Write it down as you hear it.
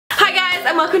guys,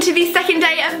 and welcome to the second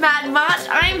day of Mad March.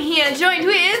 I'm here joined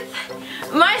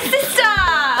with my sister.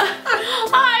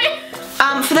 Hi.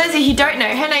 For those of you who don't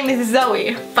know, her name is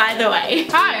Zoe, by the way.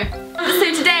 Hi.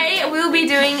 So today we'll be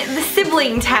doing the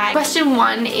sibling tag. Question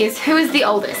 1 is, who is the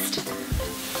oldest?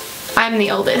 I'm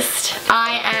the oldest.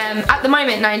 I am at the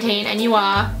moment 19 and you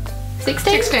are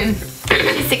 16? 16.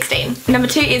 16. Number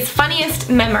 2 is funniest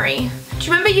memory. Do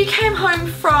you remember you came home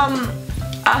from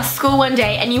school one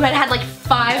day and you had like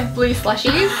 5 blue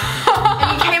slushies?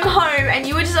 And you came home and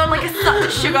you were just on like such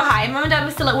a sugar high. Mum and Dad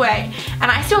were still at work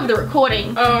and I still have the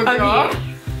recording of you.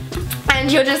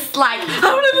 And you're just like, I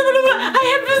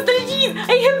have blue slushies,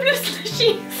 I have blue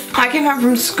slushies. I came home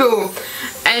from school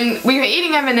and we were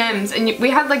eating M&Ms and we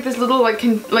had like this little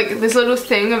this little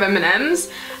thing of M&Ms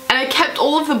and I kept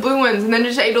all of the blue ones and then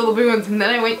just ate all the blue ones and then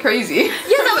I went crazy. Yeah,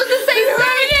 that was the same day.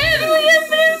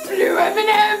 Blue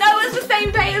M&Ms. That was the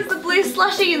same day as the blue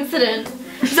slushie incident.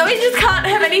 Zoe just can't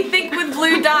have anything with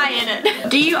blue dye in it.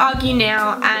 Do you argue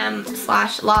now,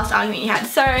 slash last argument you had?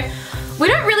 So, we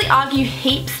don't really argue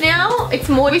heaps now. It's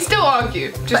more... We still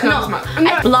argue, just not as much.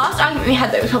 No. Last argument we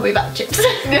had though was probably about chips.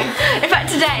 In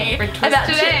fact today,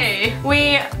 chips,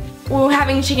 we were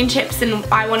having chicken chips and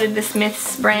I wanted the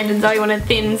Smith's brand and Zoe wanted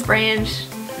Thins brand.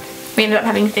 We ended up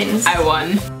having Thins. I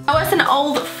won. Oh, it's an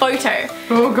old photo.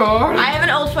 Oh god. I have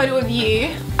an old photo of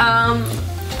you,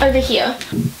 over here.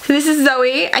 So this is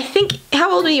Zoe. I think,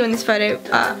 how old are you in this photo?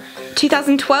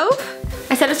 2012?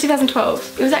 I said it was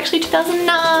 2012. It was actually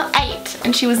 2008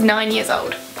 and she was 9 years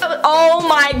old. Oh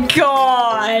my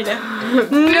god!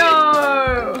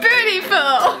 No!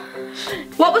 Beautiful!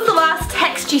 What was the last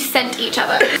text you sent each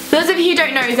other? Those of you who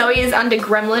don't know, Zoe is under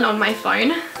Gremlin on my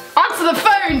phone. Answer the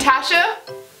phone, Tasha!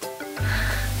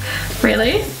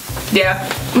 Really? Yeah.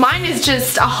 Mine is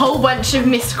just a whole bunch of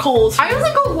missed calls. I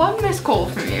only got 1 missed call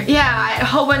from you. Yeah, a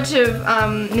whole bunch of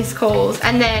missed calls,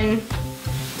 and then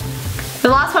the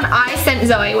last one I sent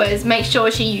Zoe was make sure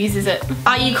she uses it.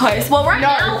 Are you close? Well, right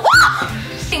now, I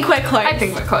think we're close. I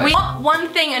think we're close. What one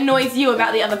thing annoys you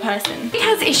about the other person? He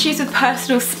has issues with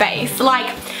personal space.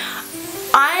 Like,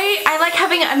 I like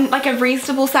having a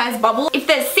reasonable sized bubble. If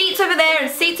there's seats over there and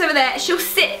seats over there, she'll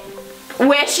sit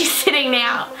where she's sitting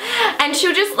now and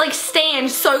she'll just like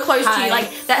stand so close to you, like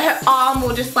that her arm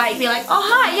will just like be like, oh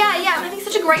hi, yeah, I'm having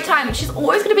such a great time. And she's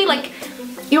always gonna be like,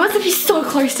 you always have to be so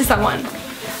close to someone.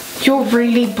 You're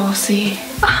really bossy.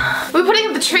 We were putting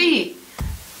up the tree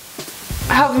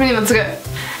however many months ago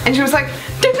and she was like,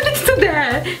 don't put the tinsel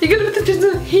there, you're gonna put the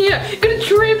tinsel here, you're gonna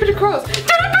drape it across,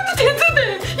 don't put the tinsel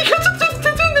there, you can't put the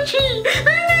tinsel in the tree.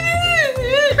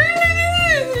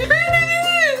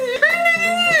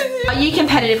 Are you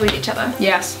competitive with each other?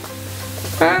 Yes.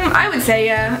 I would say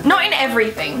yeah. Not in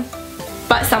everything,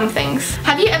 but some things.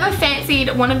 Have you ever fancied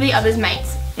one of the other's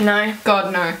mates? No.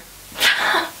 God, no.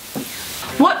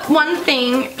 What one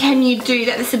thing can you do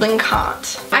that the sibling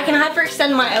can't? I can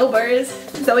hyperextend my elbows.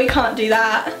 Zoe can't do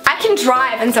that. I can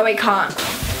drive and Zoe can't.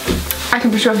 I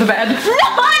can push you off the bed. No!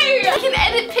 I can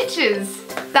edit pictures.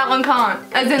 That one can't.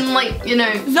 As in, like, you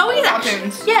know, Zoe's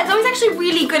cartoons. Zoe's actually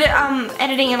really good at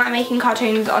editing and like making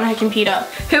cartoons on her computer.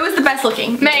 Who was the best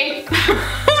looking? Me.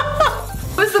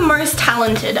 Who was the most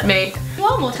talented? Me. You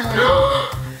are more talented.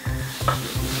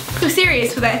 I'm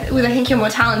serious with I think you're more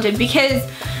talented because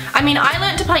I mean I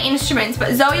learned to play instruments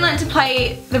but Zoe learned to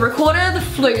play the recorder, the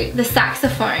flute, the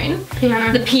saxophone,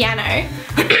 the piano.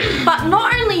 But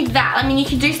not only that, I mean you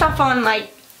can do stuff on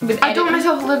like with I taught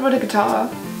myself a little bit of guitar.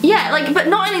 Yeah, like, but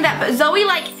not only that, but Zoe,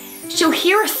 like, she'll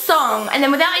hear a song and then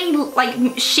without any,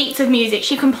 like, sheets of music,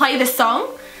 she can play the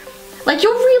song. Like,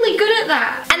 you're really good at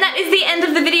that. And that is the end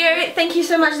of the video. Thank you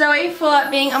so much, Zoe, for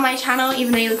being on my channel,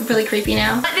 even though you look really creepy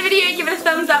now. Like the video, give it a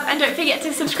thumbs up, and don't forget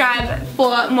to subscribe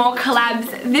for more collabs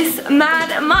this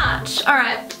Mad March.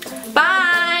 Alright,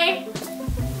 bye!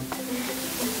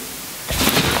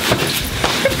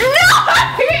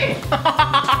 No!